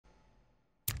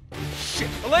Shit!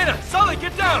 Elena! Sully,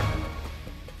 get down!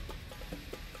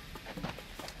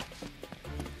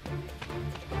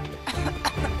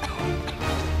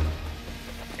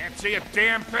 Can't see a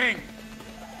damn thing.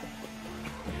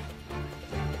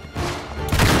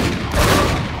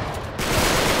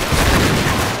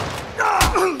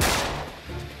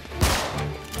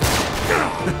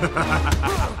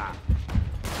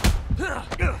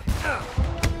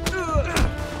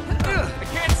 I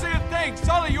can't see a thing!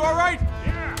 Sully, you alright?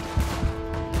 Yeah.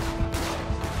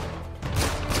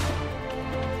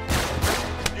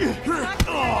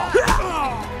 Oh,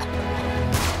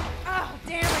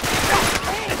 damn it.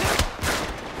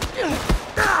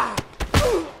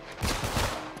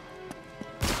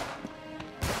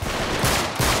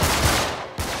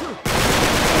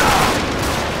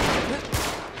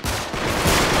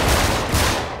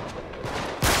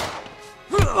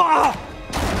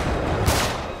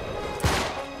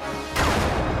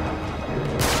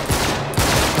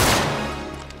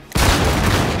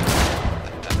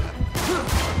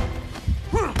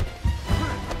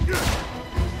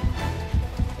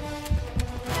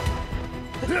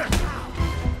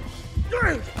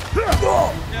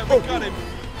 Yeah, we got him.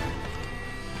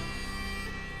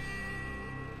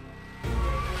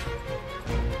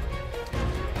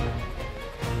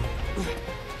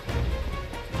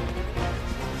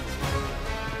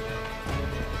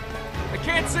 I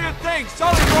can't see a thing!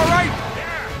 Sully, you alright?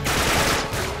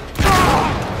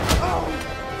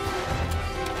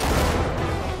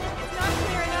 It's not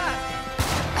clear enough.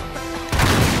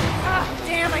 Oh,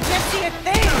 damn, I can't see a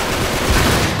thing.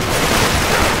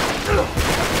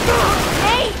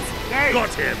 Nate!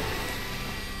 Got him.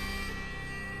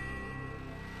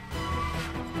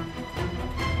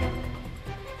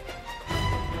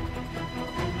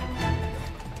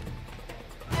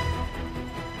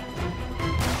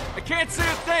 I can't see a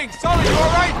thing! Sully, you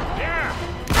alright? Yeah.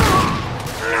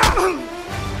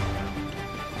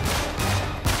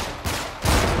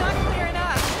 It's not clear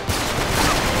enough.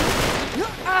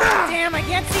 Oh, damn, I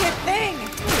can't see a thing.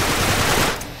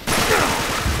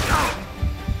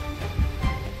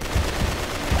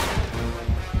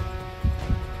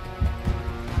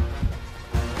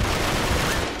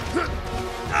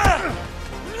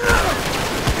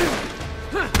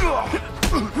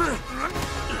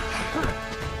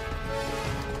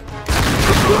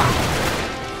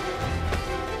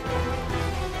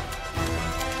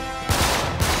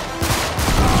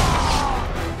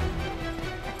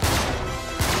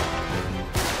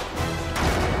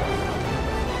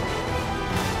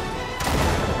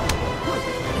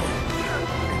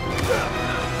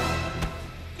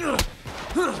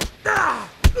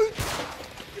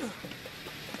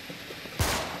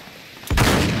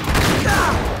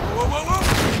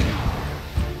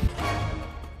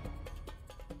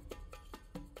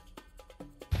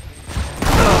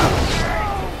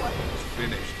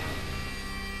 Finished.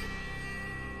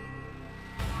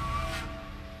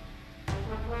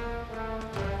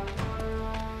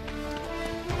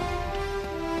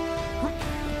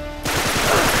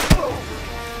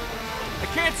 I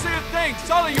can't see a thing!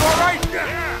 Sully, you alright?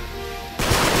 Yeah.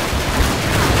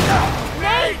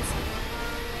 Nate!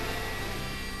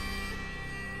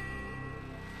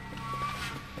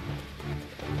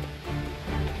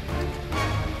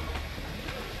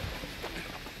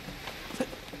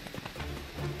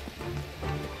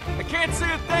 I can't see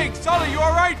a thing! Sully, you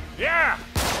alright? Yeah.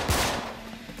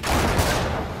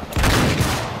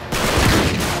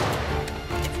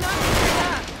 It's not clear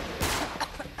enough.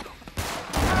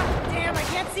 Oh, damn, I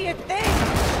can't see a thing.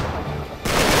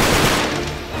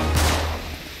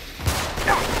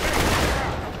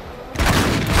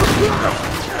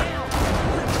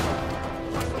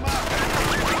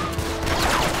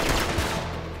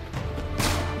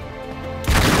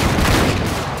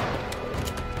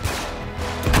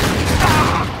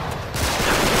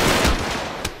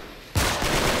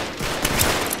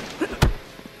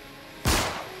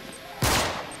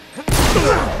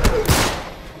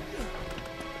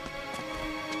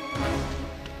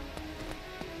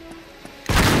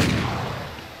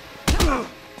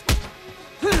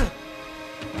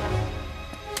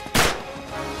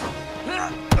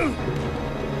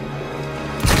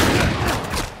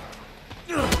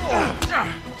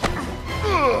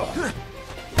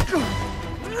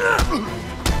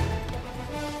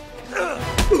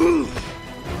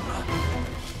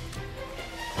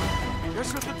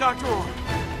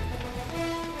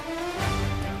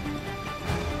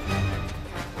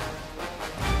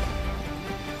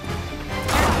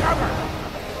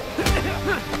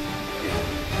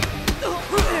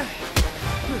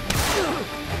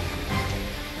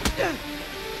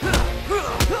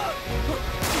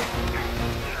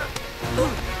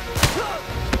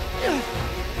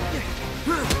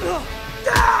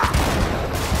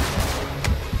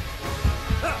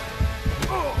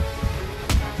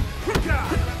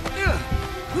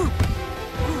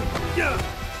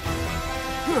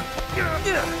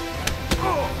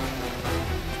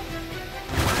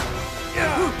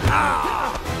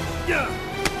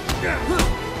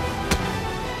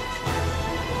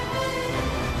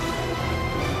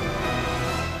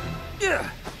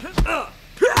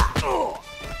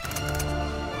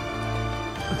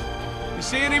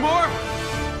 You see any more?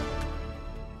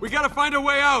 We gotta find a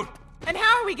way out. And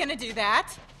how are we gonna do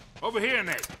that? Over here,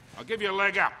 Nate. I'll give you a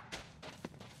leg up.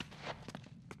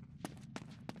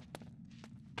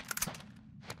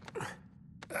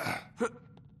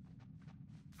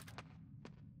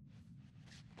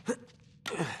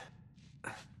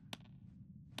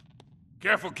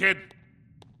 Careful, kid.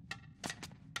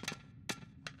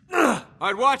 All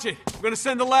right, watch it. I'm gonna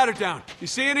send the ladder down. You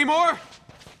see any more?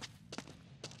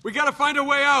 We gotta find a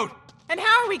way out. And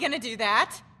how are we gonna do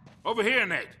that? Over here,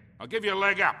 Nate. I'll give you a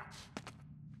leg up.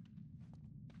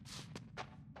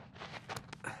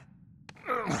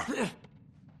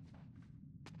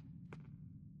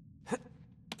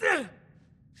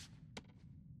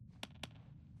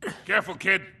 Careful,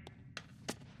 kid.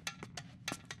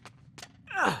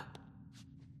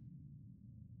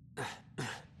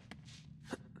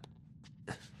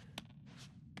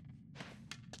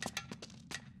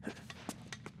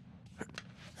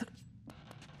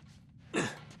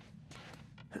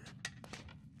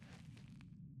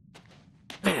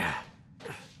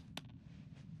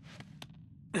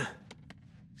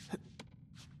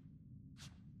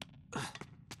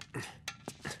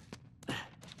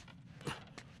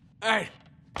 All right,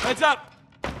 heads up.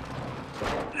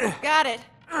 Got it.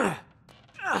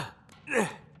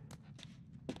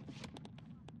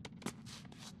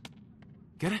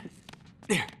 Get it?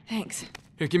 There. Thanks.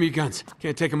 Here, give me your guns.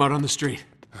 Can't take them out on the street.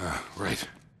 Right.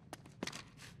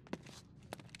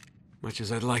 Much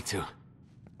as I'd like to.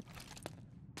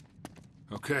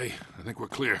 Okay, I think we're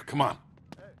clear. Come on.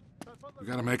 We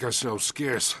gotta make ourselves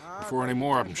scarce before any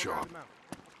more of them show up.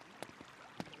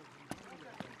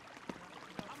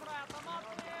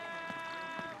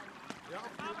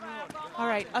 All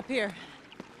right, up here.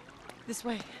 This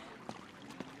way.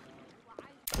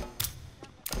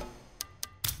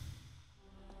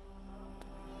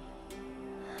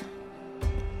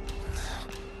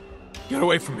 Get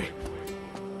away from me.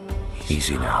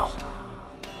 Easy now.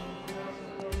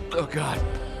 Oh, God.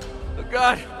 Oh,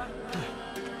 God.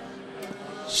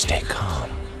 Stay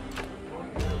calm.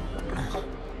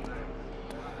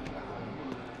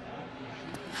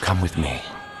 Come with me,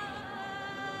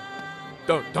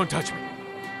 Don't touch me.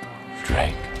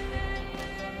 Drake.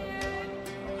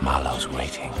 Marlowe's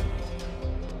waiting.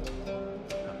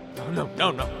 No.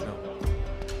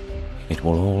 It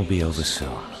will all be over soon.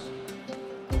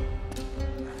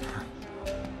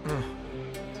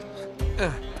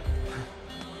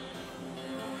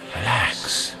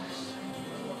 Relax.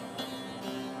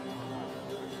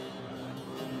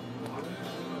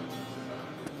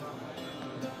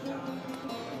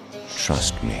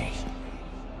 Trust me.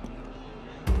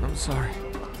 I'm sorry.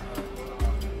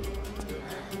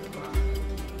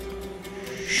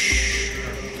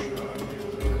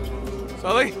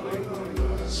 Sully?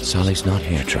 Sully's not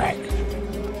here, Drake.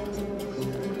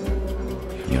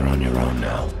 You're on your own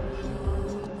now.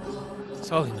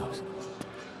 Sully knows.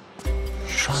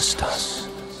 Trust us.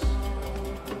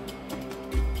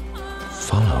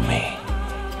 Follow me.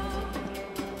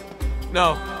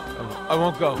 No, I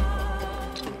won't go.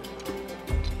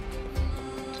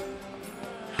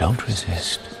 Don't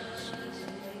resist.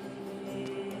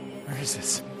 Where is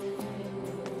this?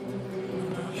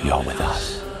 You're with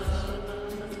us.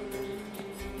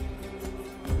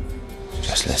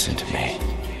 Just listen to me.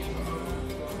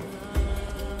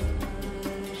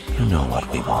 You know what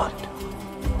we want.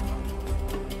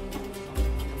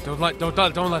 Don't let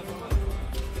them.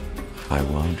 I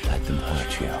won't let them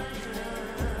hurt you.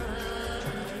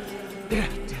 Yeah,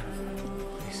 damn.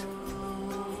 Please.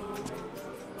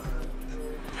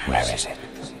 Where is it?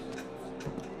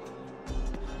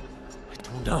 I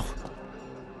don't know.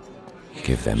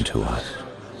 Give them to us.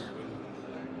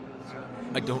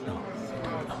 I don't know.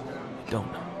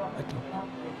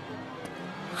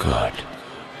 Good.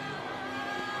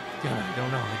 Damn it,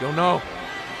 I don't know.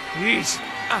 Please.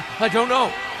 I don't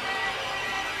know.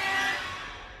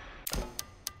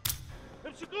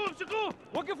 امسكوه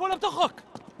وقف ولا بتخك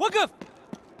وقف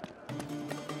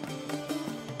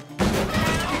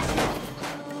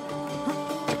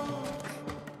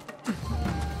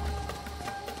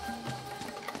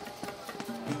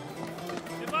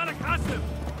بالك حاسب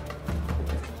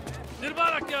دير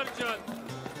بالك يا رجال.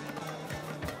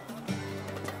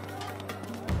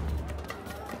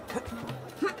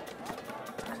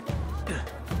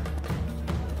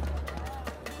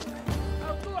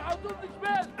 عطوه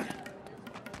الجبال.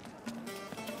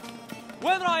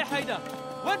 وين رايح هيدا؟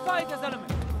 وين فايت يا زلمه؟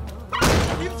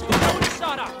 يمشي من اول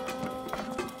الشارع.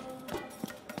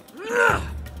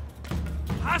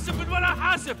 حاسب من ولا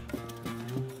حاسب.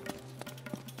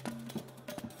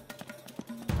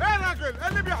 ايه يا راجل؟ ايه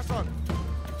اللي بيحصل؟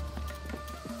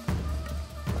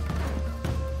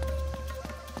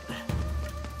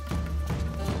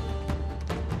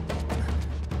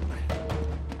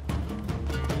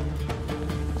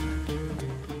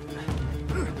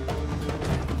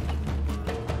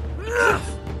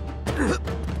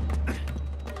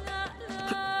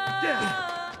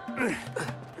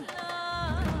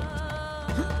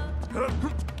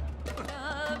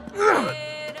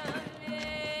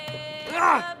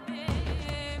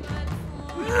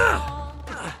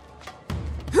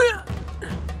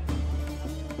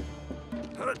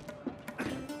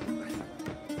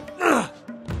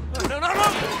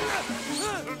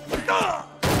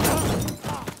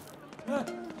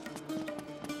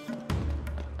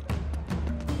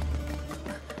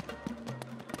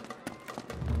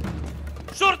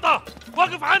 شرطة!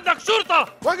 وقف عندك شرطة!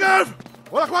 وقف!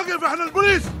 ولك وقف، احنا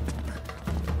البوليس!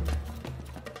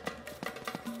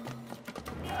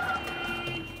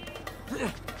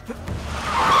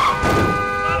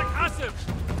 مالك حاسب!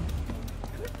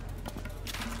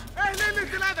 ايه ليه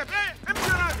اللي الادب؟ ايه؟ امشي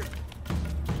يا راجل!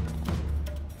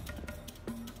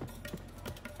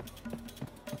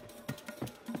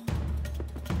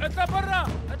 اطلع برا!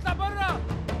 اطلع برا!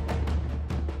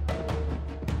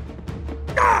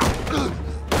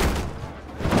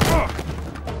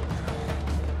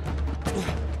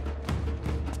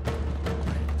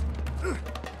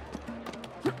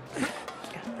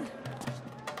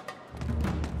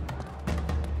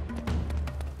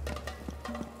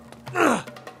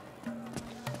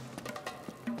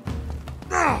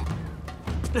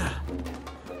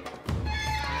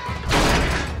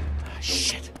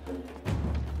 Shit.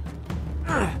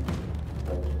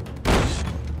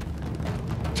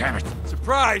 Damn it.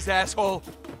 Surprise, asshole!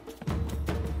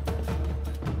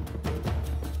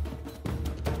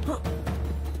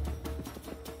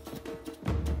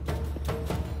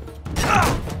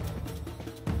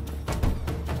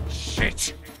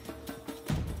 Shit.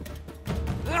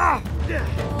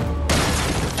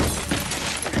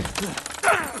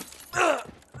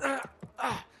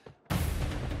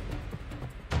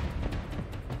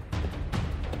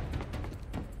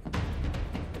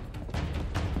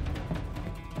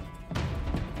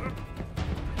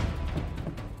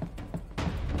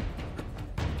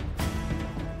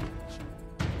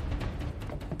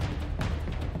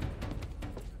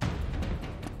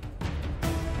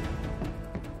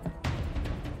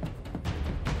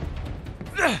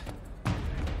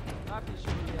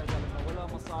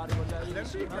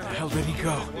 Where the hell did he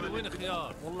go? وين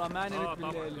خيار؟ والله ما نمت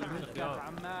طبعاً. بالليل البنت كانت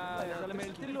عمال يا زلمه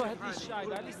قلت له هات لي الشاي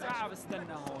قال لي ساعه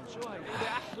بستنى هون شو هي بدي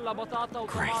احلى بطاطا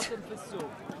وطماطم في السوق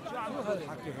شو عم تقول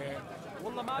الحكي هيك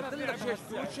والله ما قلت لك شيء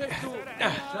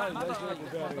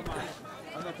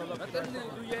انا طلبت لك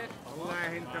وياك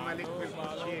والله انت مالك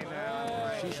بالكوتشينه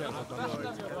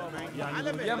يعني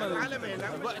اليمن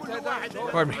الوقت هذا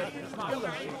Pardon me.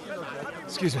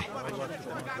 Excuse me.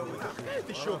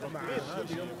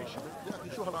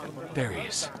 There he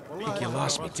is. Think you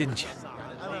lost me, didn't you?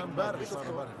 انا امبارح صار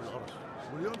امبارح في الغرس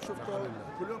واليوم شفته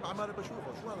كل يوم عمالي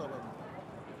بشوفه شو هذا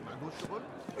ما عندوش شغل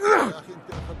يا اخي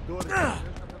انت اخذت دوري ليش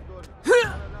اخذت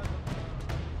دوري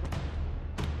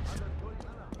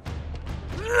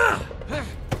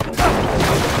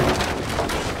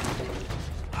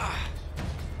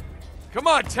Come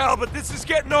on, Talbot, this is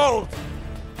getting old!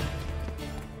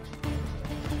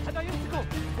 حدا يمسكه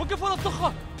وقف ورا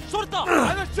الضخه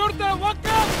شرطه انا الشرطه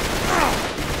وقف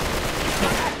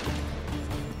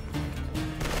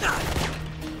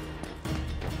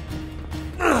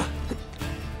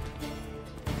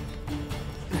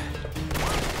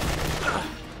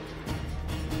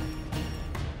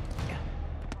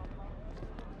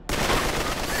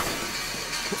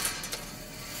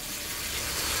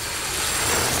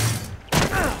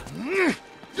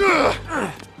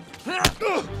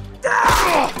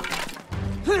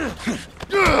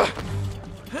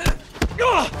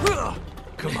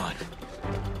Come on.